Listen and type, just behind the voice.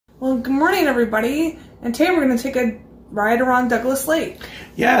Well, good morning, everybody. And today we're going to take a ride around Douglas Lake.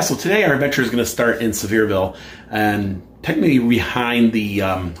 Yeah, so today our adventure is going to start in Sevierville, and technically behind the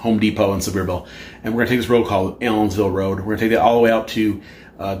Home Depot in Sevierville. And we're going to take this road called Allensville Road. We're going to take that all the way out to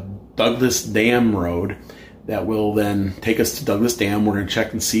Douglas Dam Road. That will then take us to Douglas Dam. We're going to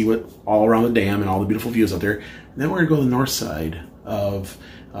check and see what all around the dam and all the beautiful views out there. And then we're going to go to the north side of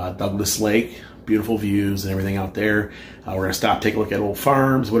Douglas Lake. Beautiful views and everything out there. We're going to stop, take a look at old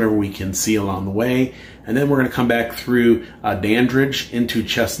farms, whatever we can see along the way. And then we're going to come back through Dandridge into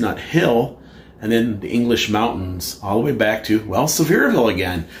Chestnut Hill, and then the English Mountains, all the way back to, well, Sevierville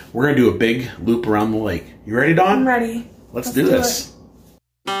again. We're going to do a big loop around the lake. You ready, Dawn? I'm ready. Let's do this.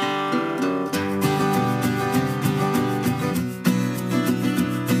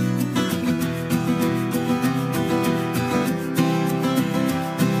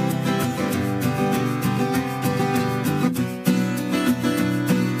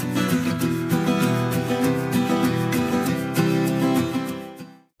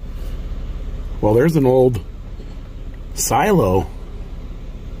 Well, there's an old silo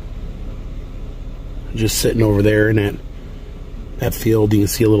just sitting over there in that field. You can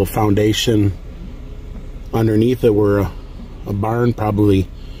see a little foundation underneath it where a barn probably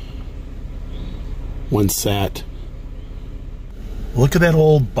once sat. Look at that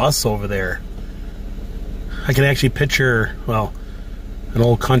old bus over there. I can actually picture, well, an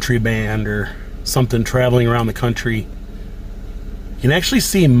old country band or something traveling around the country. You can actually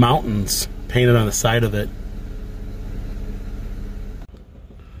see mountains painted on the side of it.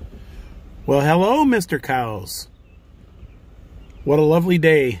 Well, hello, Mr. Cows. What a lovely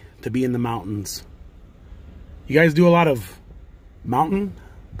day to be in the mountains. You guys do a lot of mountain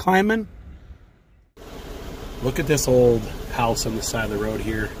climbing? Look at this old house on the side of the road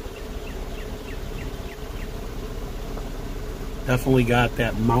here. Definitely got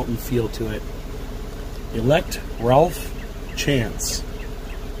that mountain feel to it. Elect Ralph Chance,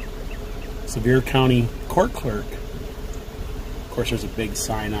 Sevier County Court Clerk. Of course, there's a big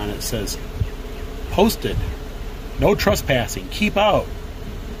sign on it that says, posted, no trespassing, keep out.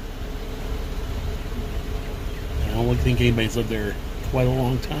 I don't think anybody's lived there quite a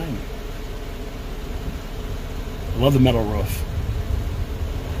long time. I love the metal roof.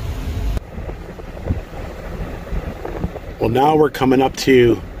 Well, now we're coming up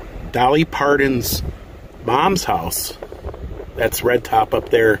to Dolly Parton's mom's house. That's Red Top up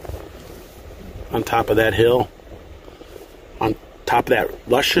there on top of that hill, on top of that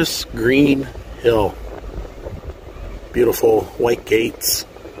luscious green hill. Beautiful white gates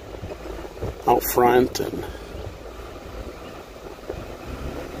out front, and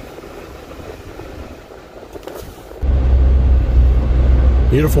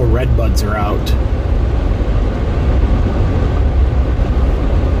beautiful red buds are out.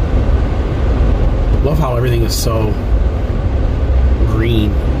 Love how everything is so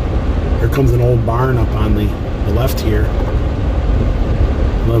green. Here comes an old barn up on the left here.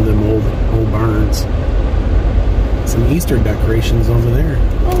 Love them old barns. Some Easter decorations over there.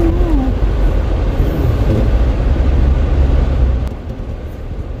 Oh,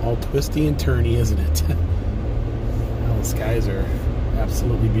 yeah. All twisty and turny, isn't it? Well, the skies are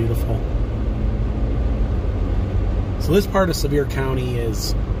absolutely beautiful. So this part of Sevier County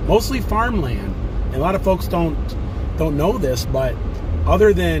is mostly farmland. And a lot of folks don't know this, but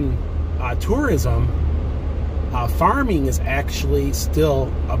other than tourism, farming is actually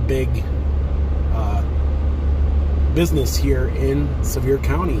still a big business here in Sevier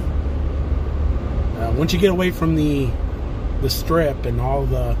County. Once you get away from the strip and all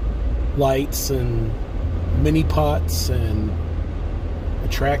the lights and mini putts and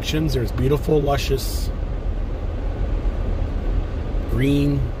attractions, there's beautiful, luscious,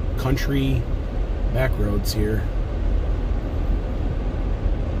 green country back roads here.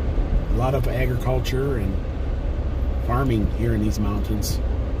 A lot of agriculture and farming here in these mountains.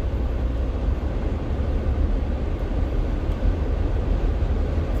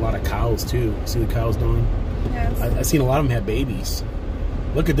 A lot of cows too. See the cows, Dawn? Yes. I've seen a lot of them have babies.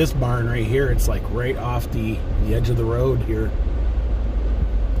 Look at this barn right here. It's like right off the edge of the road here.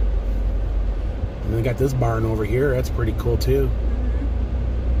 And they got this barn over here. That's pretty cool too.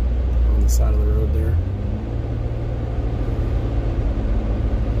 On the side of the road there.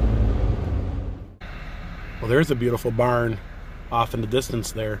 Well, there's a beautiful barn off in the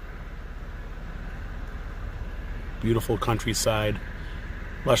distance there. Beautiful countryside,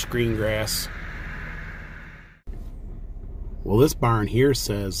 lush green grass. Well, this barn here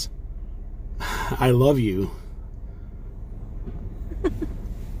says, I love you.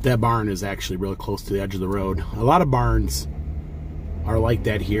 That barn is actually really close to the edge of the road. A lot of barns are like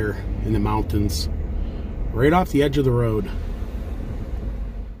that here in the mountains, right off the edge of the road.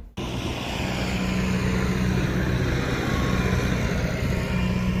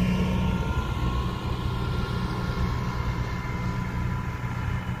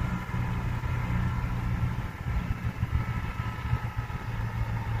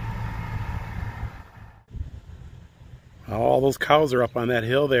 All those cows are up on that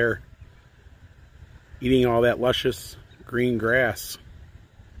hill there, eating all that luscious green grass.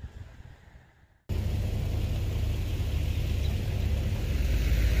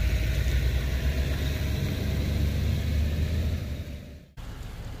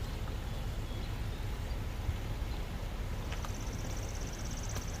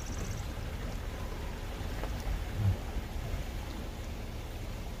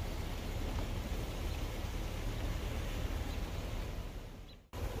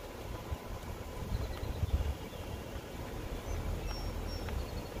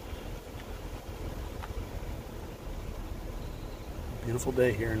 Beautiful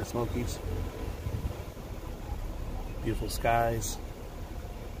day here in the Smokies. Beautiful skies.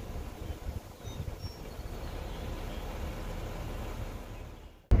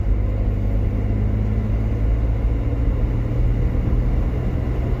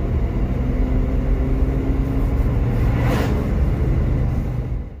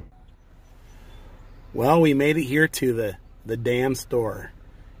 Well, we made it here to the dam store.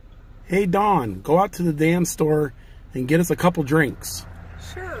 Hey Dawn, go out to the dam store and get us a couple drinks.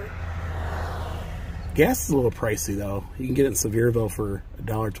 Sure. Gas is a little pricey though. You can get it in Sevierville for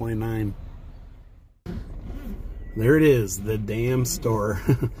 $1.29. There it is, the dam store.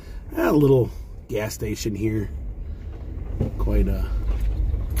 A little gas station here. Quite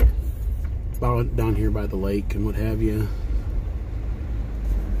down here by the lake and what have you.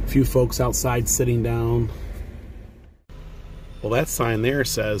 A few folks outside sitting down. Well, that sign there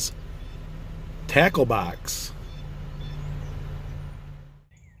says tackle box.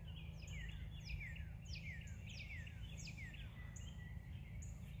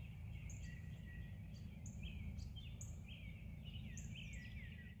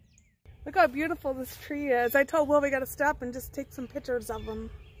 Look how beautiful this tree is. I told Will we got to stop and just take some pictures of them.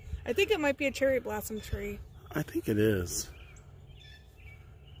 I think it might be a cherry blossom tree. I think it is.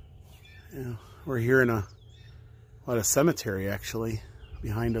 Yeah, we're here in a cemetery actually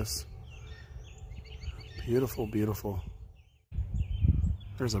behind us. Beautiful, beautiful.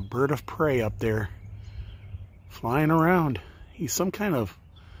 There's a bird of prey up there flying around. He's some kind of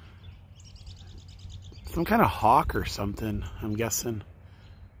hawk or something, I'm guessing.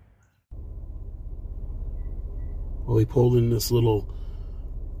 Well, we pulled in this little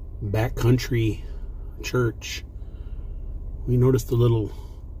backcountry church. We noticed the little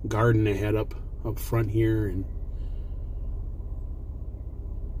garden they had up front here, and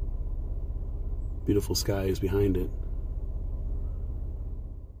beautiful skies behind it.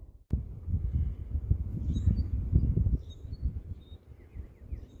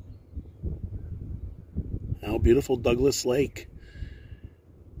 Now, beautiful Douglas Lake.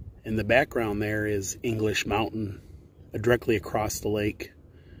 In the background there is English Mountain, directly across the lake.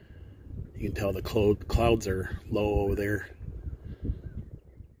 You can tell the clouds are low over there.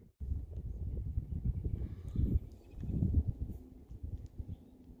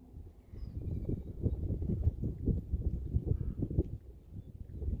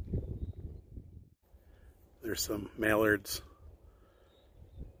 There's some mallards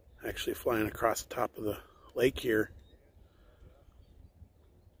actually flying across the top of the lake here.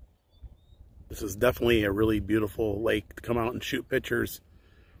 This is definitely a really beautiful lake to come out and shoot pictures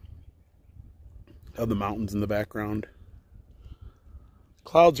of the mountains in the background.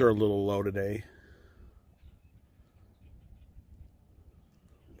 Clouds are a little low today,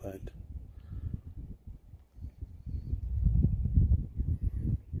 but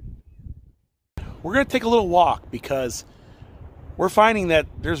we're going to take a little walk because we're finding that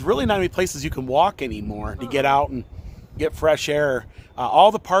there's really not many places you can walk anymore to get out and get fresh air.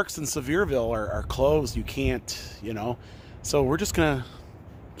 All the parks in Sevierville are closed. You can't, you know. So we're just gonna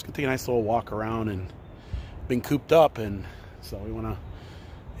take a nice little walk around, and been cooped up, and so we want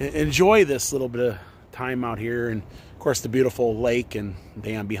to enjoy this little bit of time out here, and of course the beautiful lake and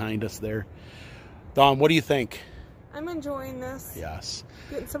dam behind us there. Dawn, what do you think? I'm enjoying this. Yes.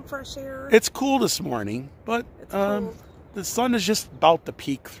 Getting some fresh air. It's cool this morning, but it's cold. The sun is just about to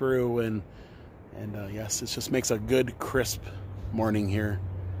peek through, and yes, it just makes a good crisp morning here.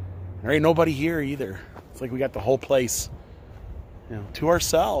 There ain't nobody here either. It's like we got the whole place, you know, to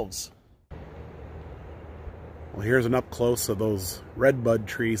ourselves. Well, here's an up close of those redbud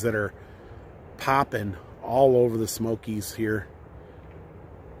trees that are popping all over the Smokies here.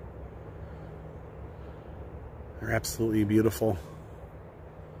 They're absolutely beautiful.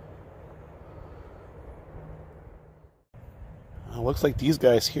 Looks like these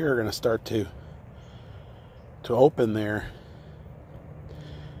guys here are going to start to open there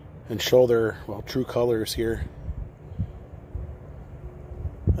and show their, well, true colors here.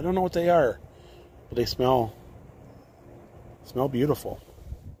 I don't know what they are, but they smell beautiful.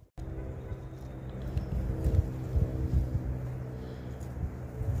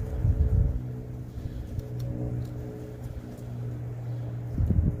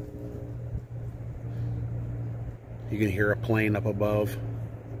 You can hear a plane up above.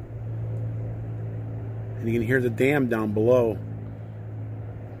 And you can hear the dam down below.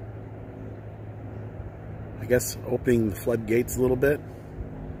 I guess opening the floodgates a little bit.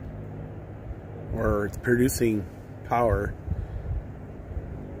 Or it's producing power.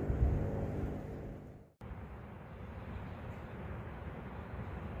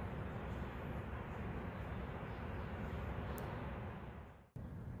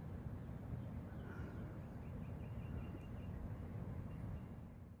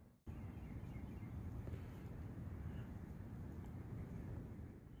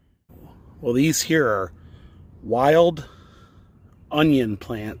 Well, these here are wild onion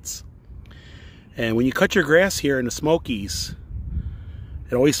plants. And when you cut your grass here in the Smokies,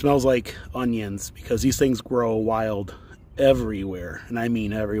 it always smells like onions because these things grow wild everywhere. And I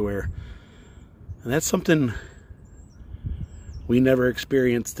mean everywhere. And that's something we never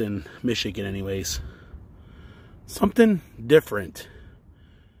experienced in Michigan anyways. Something different.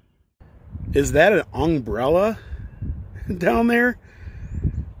 Is that an umbrella down there?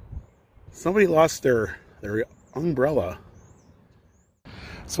 Somebody lost their umbrella.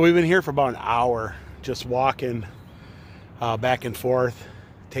 So we've been here for about an hour, just walking back and forth,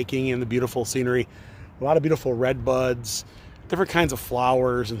 taking in the beautiful scenery. A lot of beautiful red buds, different kinds of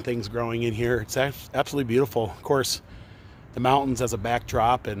flowers and things growing in here. It's absolutely beautiful. Of course, the mountains as a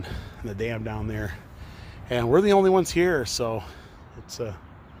backdrop and the dam down there. And we're the only ones here, so it's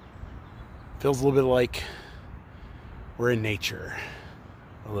feels a little bit like we're in nature,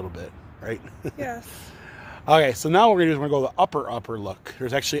 a little bit. Right? Yes. Okay, so now what we're going to do is we're going to go the upper look.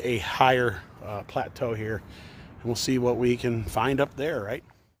 There's actually a higher plateau here, and we'll see what we can find up there, right?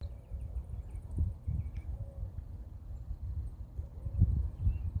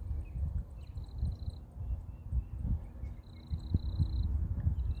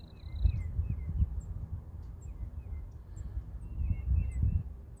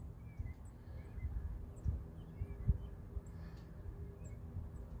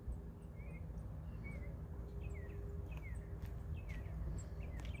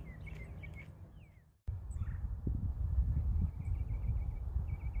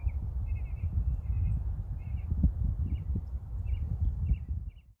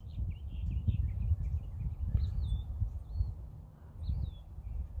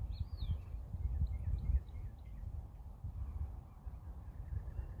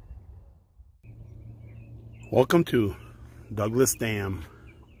 Welcome to Douglas Dam.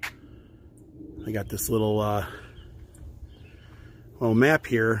 I got this little map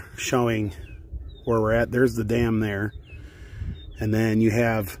here showing where we're at. There's the dam there. And then you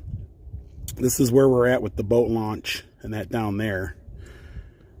have, this is where we're at with the boat launch and that down there.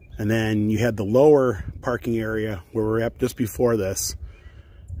 And then you had the lower parking area where we're at just before this.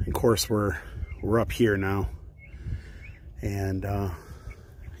 And of course we're up here now. And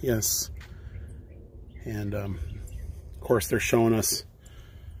yes. And of course they're showing us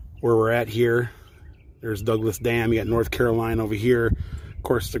where we're at here. There's Douglas Dam. You got North Carolina over here. Of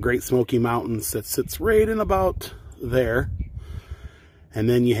course the Great Smoky Mountains that sits right in about there. And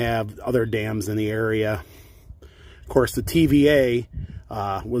then you have other dams in the area. Of course the TVA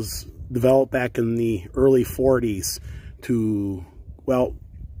was developed back in the early 40s to, well,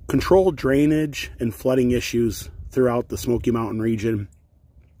 control drainage and flooding issues throughout the Smoky Mountain region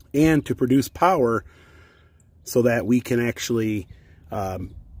and to produce power so that we can actually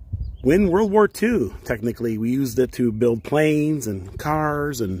win World War II. Technically, we used it to build planes and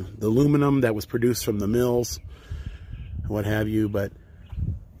cars and the aluminum that was produced from the mills and what have you. But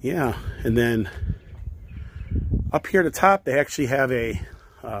yeah, and then up here at the top, they actually have a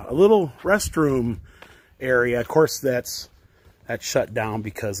little restroom area. Of course, that's shut down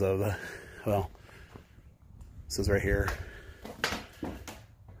because of, well, this is right here.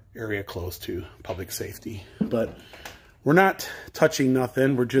 Area closed to public safety, but we're not touching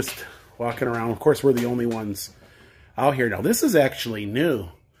nothing. We're just walking around. Of course, we're the only ones out here now. This is actually new.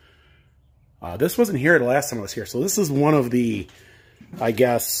 This wasn't here the last time I was here. So this is one of the, I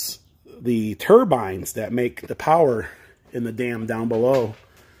guess, the turbines that make the power in the dam down below.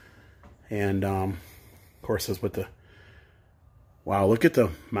 And Of course, is with the, wow, look at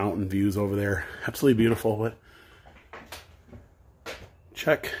the mountain views over there. Absolutely beautiful. But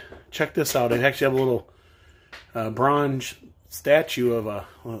check this out. I actually have a little bronze statue of a,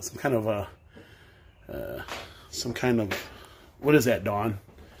 well, some kind of, what is that, Dawn?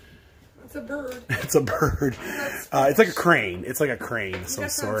 It's a bird. It's a bird. It's like a crane. It's like a crane of some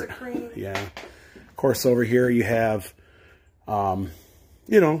sort. Yeah. Of course, over here you have,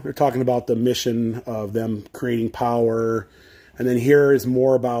 you know, they're talking about the mission of them creating power. And then here is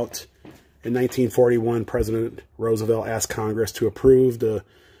more about, in 1941, President Roosevelt asked Congress to approve the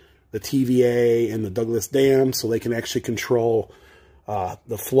TVA and the Douglas Dam so they can actually control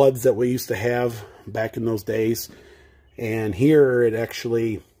the floods that we used to have back in those days. And here it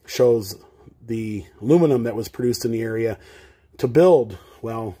actually shows the aluminum that was produced in the area to build,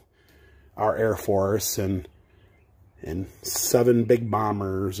 well, our Air Force and 7 big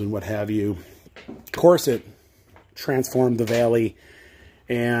bombers and what have you. Of course, it transformed the valley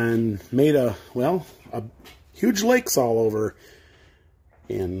and made a huge lakes all over.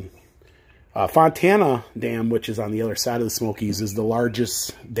 And Fontana Dam, which is on the other side of the Smokies, is the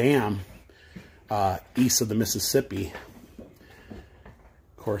largest dam east of the Mississippi.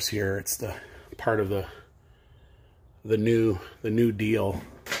 Of course, here it's the part of the New Deal.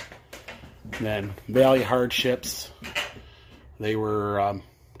 And then Valley hardships. They were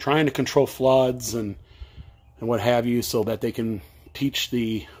trying to control floods and what have you, so that they can teach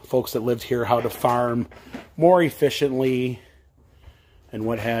the folks that lived here how to farm more efficiently and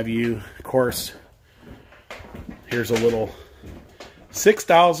what have you. Of course, here's a little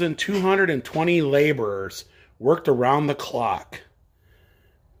 6,220 laborers worked around the clock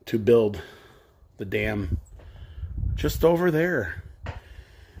to build the dam just over there.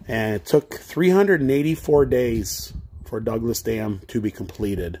 And it took 384 days for Douglas Dam to be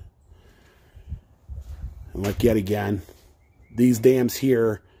completed. And like yet again, these dams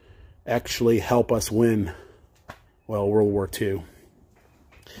here actually help us win, well, World War II.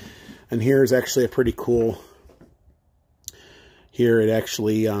 And here's actually a pretty cool, here it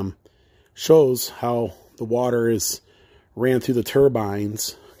actually shows how the water is ran through the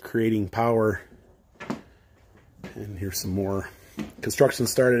turbines, creating power. And here's some more. Construction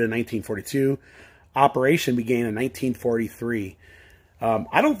started in 1942. Operation began in 1943.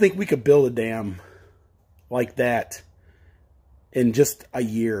 I don't think we could build a dam like that in just a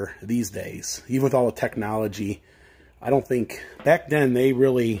year these days, even with all the technology. I don't think back then they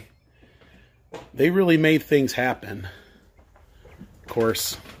really made things happen. Of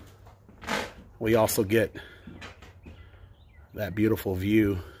course, we also get that beautiful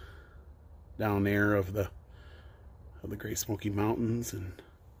view down there of the Great Smoky Mountains and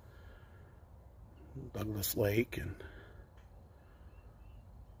Douglas Lake, and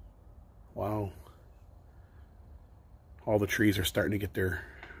wow, all the trees are starting to get their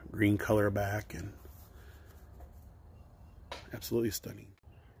green color back, and absolutely stunning.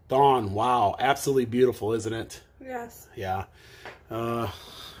 Dawn, wow, absolutely beautiful, isn't it? Yes. Yeah. Oh,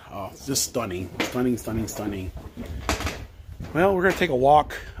 it's just stunning, stunning, stunning, stunning. Well, we're gonna take a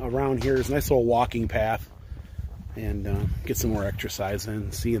walk around here. There's a nice little walking path, and get some more exercise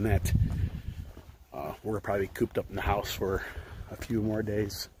in. Seeing that we're probably cooped up in the house for a few more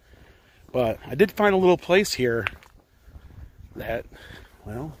days, but I did find a little place here that,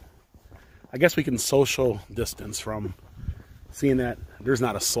 well, I guess we can social distance from. Seeing that there's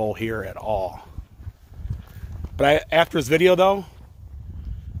not a soul here at all. But after this video though,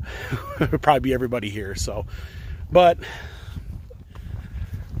 it'll probably be everybody here. So, but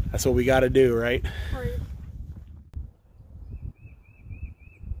that's what we got to do, right? Right.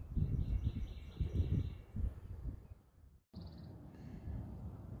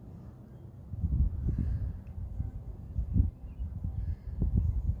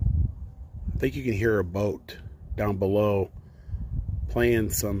 I think you can hear a boat down below playing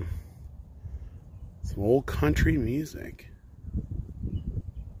some old country music.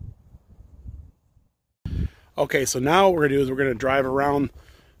 Okay, so now what we're gonna do is we're gonna drive around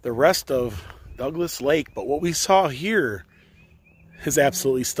the rest of Douglas Lake, but what we saw here is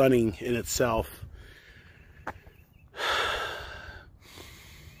absolutely stunning in itself.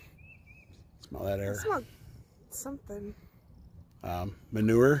 Smell that air. Smell something.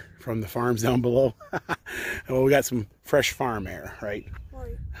 Manure from the farms down below. Well, we got some fresh farm air, right?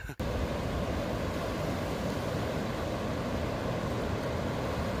 Right.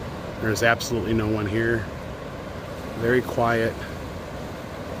 There's absolutely no one here. Very quiet.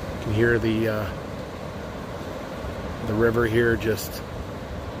 You can hear the river here just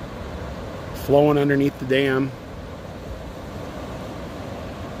flowing underneath the dam.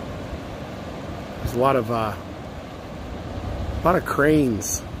 There's a lot of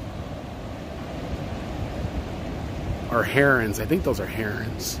cranes. Or herons. I think those are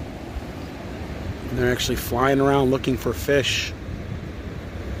herons. And they're actually flying around looking for fish.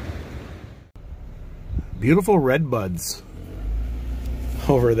 Beautiful redbuds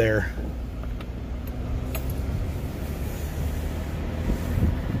over there.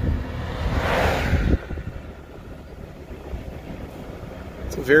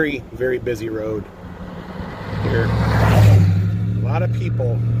 It's a very, very busy road here. A lot of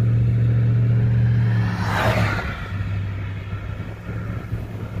people.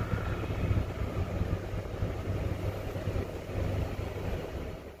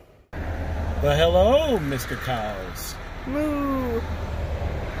 Well, hello, Mr. Cows. Moo.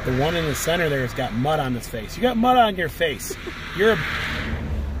 The one in the center there has got mud on his face. You got mud on your face. You're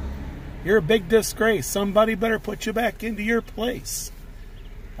a big disgrace. Somebody better put you back into your place.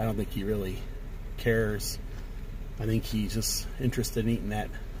 I don't think he really cares. I think he's just interested in eating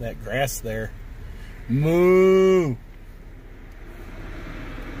that grass there. Moo.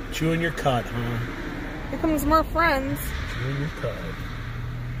 Chewing your cud, huh? Here comes more friends. Chewing your cud.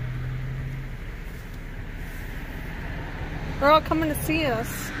 They're all coming to see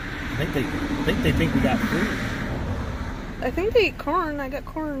us. I think they think we got food. I think they eat corn. I got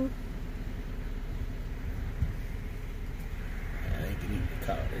corn. Yeah, they can eat the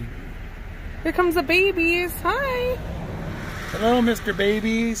cow. Here comes the babies. Hi. Hello, Mr.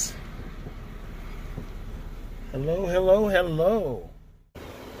 Babies. Hello, hello, hello.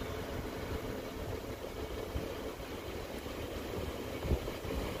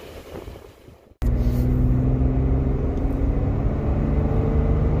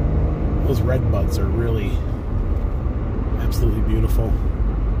 Those redbuds are really absolutely beautiful.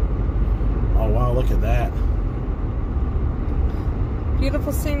 Oh wow, look at that.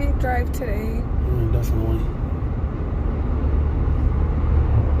 Beautiful scenic drive today. Definitely.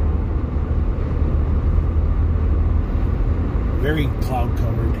 Very cloud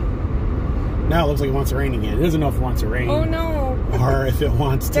covered. Now it looks like it wants to rain again. It doesn't know if it wants to rain. Oh no. Or if it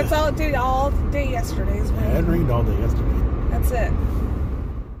wants to. That's all it did all day yesterday's rain. Yeah, it rained all day yesterday. That's it.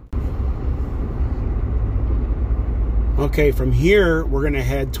 Okay, from here we're gonna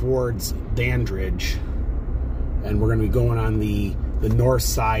head towards Dandridge, and we're gonna be going on the north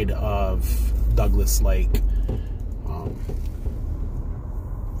side of Douglas Lake.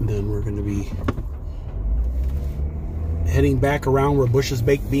 Then we're gonna be heading back around where Bush's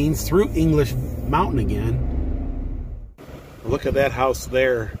Baked Beans through English Mountain again. Look at that house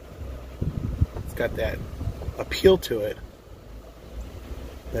there. It's got that appeal to it.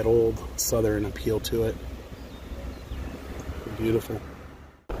 That old southern appeal to it. Beautiful.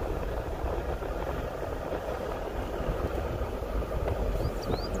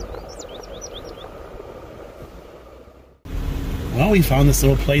 Well, we found this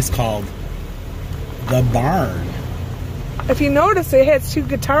little place called The Barn. If you notice, it has two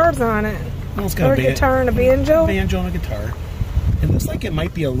guitars on it. Well, it's got a guitar and a banjo. A banjo and a guitar. It looks like it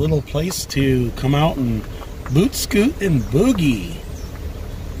might be a little place to come out and boot scoot and boogie.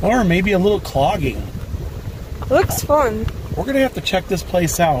 Or maybe a little clogging. Looks fun. We're going to have to check this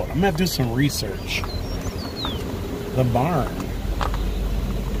place out. I'm going to have to do some research. The Barn.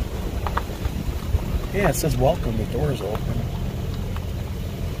 Yeah, it says welcome. The door's open.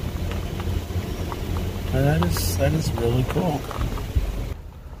 That is really cool.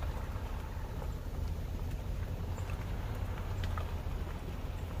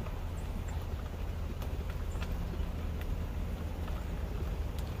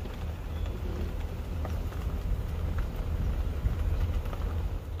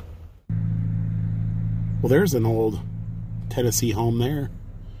 Well, there's an old Tennessee home there.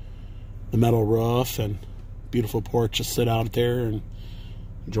 The metal roof and beautiful porch to sit out there and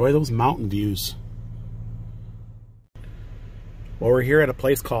enjoy those mountain views. Well, we're here at a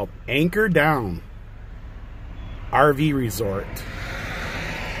place called Anchor Down RV Resort.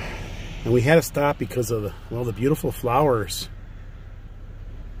 And we had to stop because of the beautiful flowers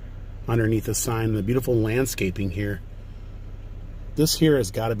underneath the sign, the beautiful landscaping here. This here has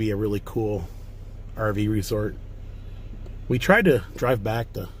got to be a really cool RV resort. We tried to drive back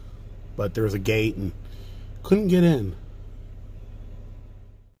but there was a gate and couldn't get in.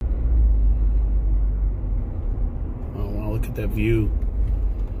 Oh wow, look at that view.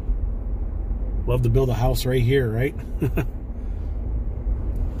 Love to build a house right here, right?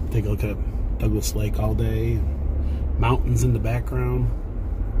 Take a look at Douglas Lake all day, mountains in the background.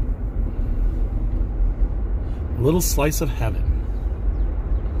 A little slice of heaven.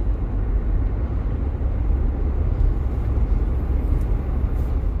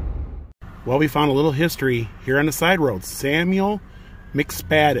 Well, we found a little history here on the side road. Samuel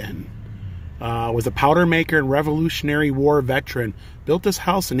McSpadden was a powder maker and Revolutionary War veteran. Built this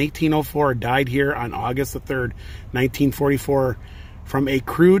house in 1804. Died here on August the 3rd, 1944, from a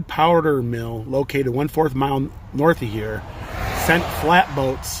crude powder mill located 1/4 mile north of here. Sent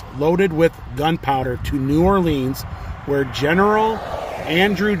flatboats loaded with gunpowder to New Orleans, where General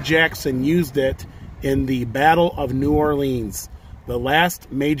Andrew Jackson used it in the Battle of New Orleans, the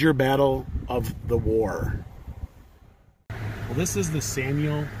last major battle of the war. Well, this is the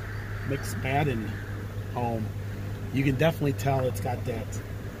Samuel McSpadden home. You can definitely tell it's got that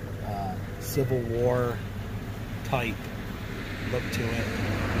Civil War type look to it.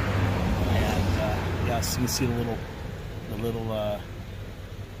 And yes, you see the little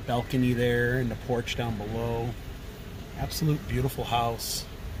balcony there and the porch down below. Absolute beautiful house.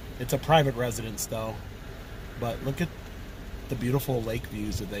 It's a private residence though, but look at the beautiful lake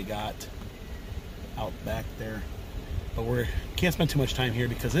views that they got out back there. But we can't spend too much time here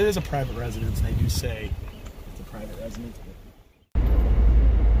because it is a private residence, and they do say it's a private residence.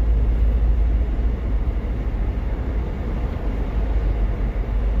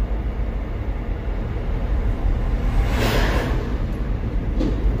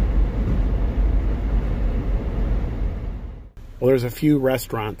 Well, there's a few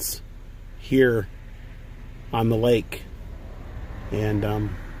restaurants here on the lake, and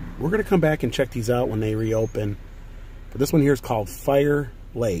we're going to come back and check these out when they reopen. But this one here is called Fire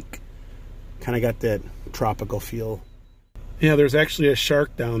Lake. Kind of got that tropical feel. Yeah, there's actually a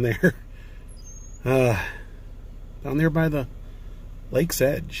shark down there. Down there by the lake's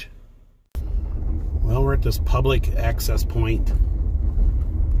edge. Well, we're at this public access point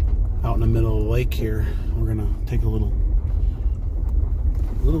out in the middle of the lake here. We're going to take a little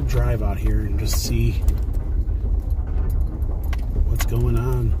drive out here and just see what's going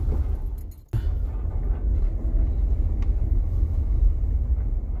on.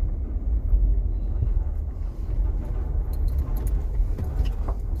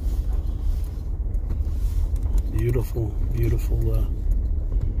 Beautiful, beautiful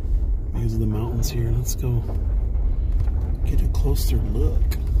views of the mountains here. Let's go get a closer look.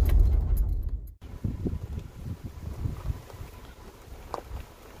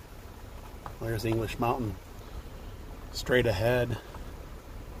 There's English Mountain straight ahead.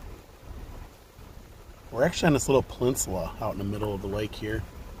 We're actually on this little peninsula out in the middle of the lake here.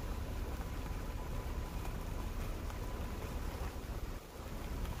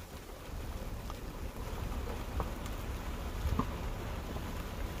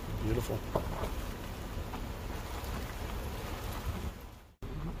 Beautiful.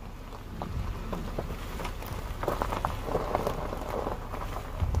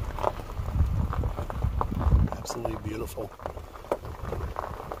 Absolutely beautiful.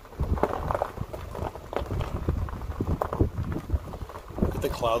 Look at the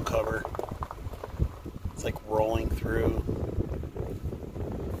cloud cover. It's like rolling through.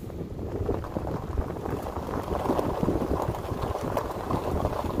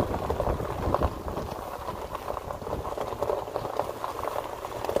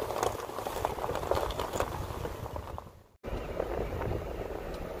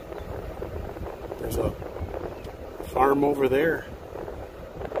 There's a farm over there.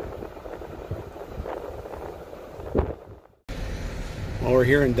 Well, we're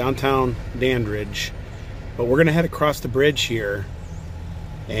here in downtown Dandridge, but we're going to head across the bridge here,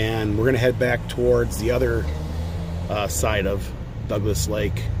 and we're going to head back towards the other side of Douglas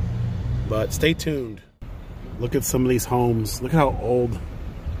Lake. But stay tuned. Look at some of these homes. Look at how old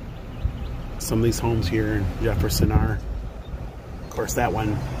some of these homes here in Jefferson are. Of course, that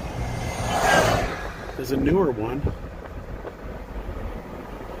one is a newer one.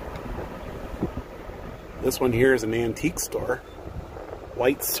 This one here is an antique store.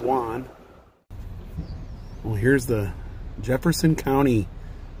 White Swan. Well, here's the Jefferson County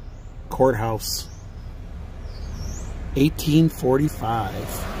Courthouse. 1845.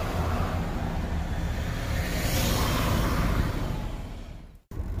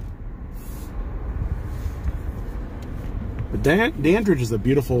 But Dandridge is a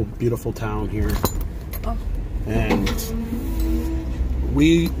beautiful, beautiful town here. Oh. And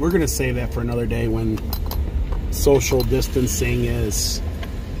we're going to save that for another day when social distancing is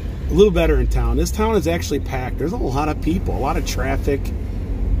a little better in town. This town is actually packed. There's a lot of people, a lot of traffic,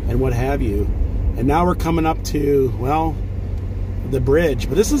 and what have you. And now we're coming up to, well, the bridge.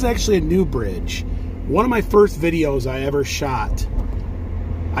 But this is actually a new bridge. One of my first videos I ever shot,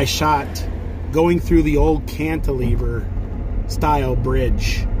 I shot going through the old cantilever style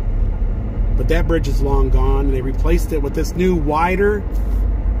bridge. But that bridge is long gone. They replaced it with this new wider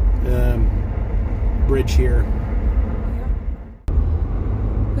bridge here. Yeah.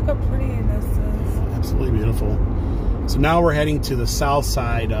 Look how pretty this is. Absolutely beautiful. So now we're heading to the south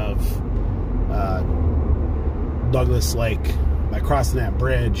side of Douglas Lake. By crossing that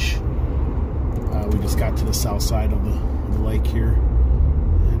bridge, we just got to the south side of the lake here.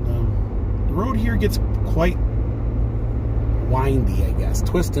 And the road here gets quite windy, I guess.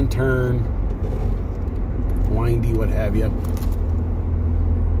 Twist and turn, windy, what have you.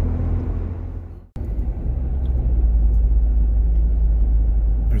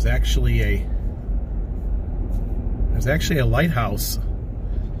 There's actually a lighthouse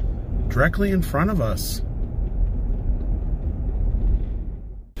directly in front of us.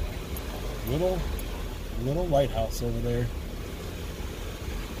 Little lighthouse over there.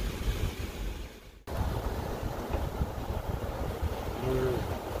 We're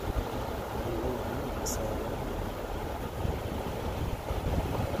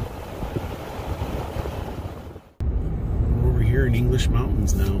over here in English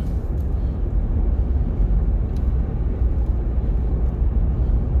Mountains now.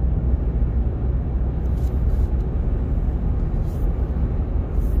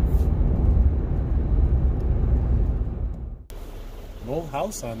 Old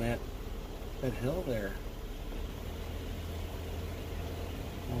house on that hill there.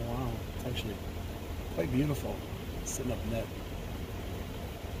 Oh wow, it's actually quite beautiful. Sitting up in that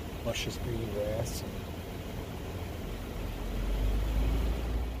luscious green grass.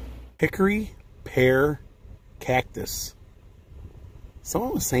 Hickory pear cactus.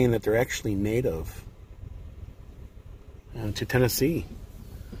 Someone was saying that they're actually native to Tennessee.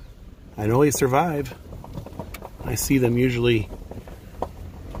 I know they survive. I see them usually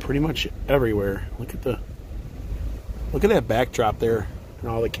pretty much everywhere. Look at that backdrop there and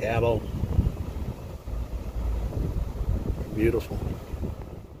all the cattle. Beautiful.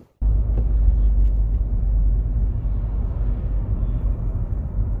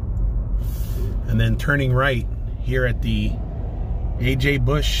 And then turning right here at the A.J.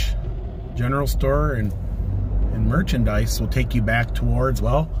 Bush General Store and merchandise will take you back towards,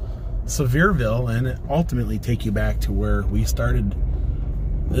 well, Sevierville, and ultimately take you back to where we started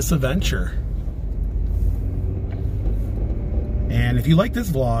this adventure. And if you like this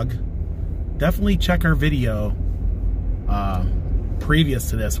vlog, definitely check our video previous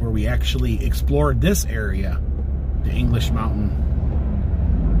to this where we actually explored this area, the English Mountain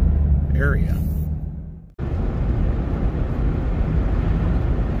area.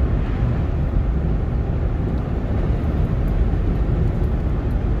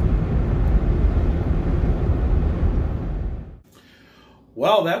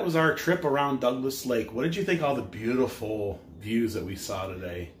 Well, that was our trip around Douglas Lake. What did you think of all the beautiful views that we saw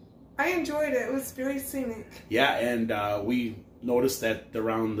today? I enjoyed it. It was very scenic. Yeah, and we noticed that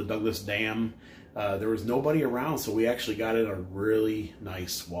around the Douglas Dam, there was nobody around, so we actually got in a really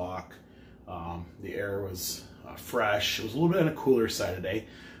nice walk. The air was fresh. It was a little bit on the cooler side today,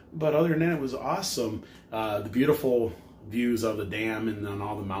 but other than that, it was awesome. The beautiful views of the dam and then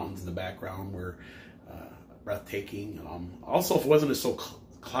all the mountains in the background were breathtaking. Also, if it wasn't so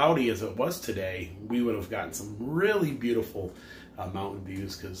cloudy as it was today, we would have gotten some really beautiful mountain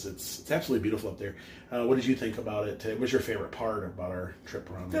views because it's absolutely beautiful up there. What did you think about it? What was your favorite part about our trip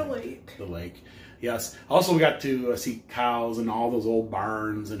around the lake? The lake. Yes. Also, we got to see cows and all those old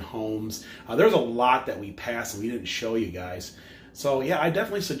barns and homes. There's a lot that we passed and we didn't show you guys. So yeah, I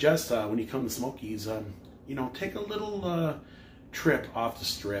definitely suggest when you come to Smokies, you know, take a little trip off the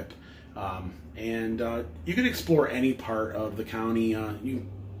strip. And you can explore any part of the county. You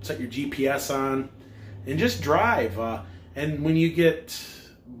set your GPS on and just drive. And when you get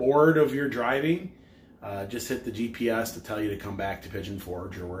bored of your driving, just hit the GPS to tell you to come back to Pigeon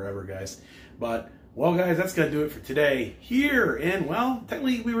Forge or wherever, guys. But, well, guys, that's going to do it for today. Here in, well,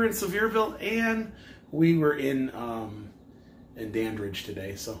 technically we were in Sevierville and we were in Dandridge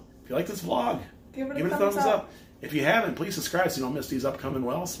today. So if you like this vlog, give it a thumbs up. If you haven't, please subscribe so you don't miss these upcoming,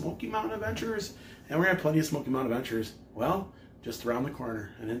 well, Smoky Mountain adventures. And we're going to have plenty of Smoky Mountain adventures, well, just around the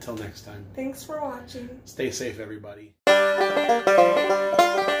corner. And until next time. Thanks for watching. Stay safe, everybody.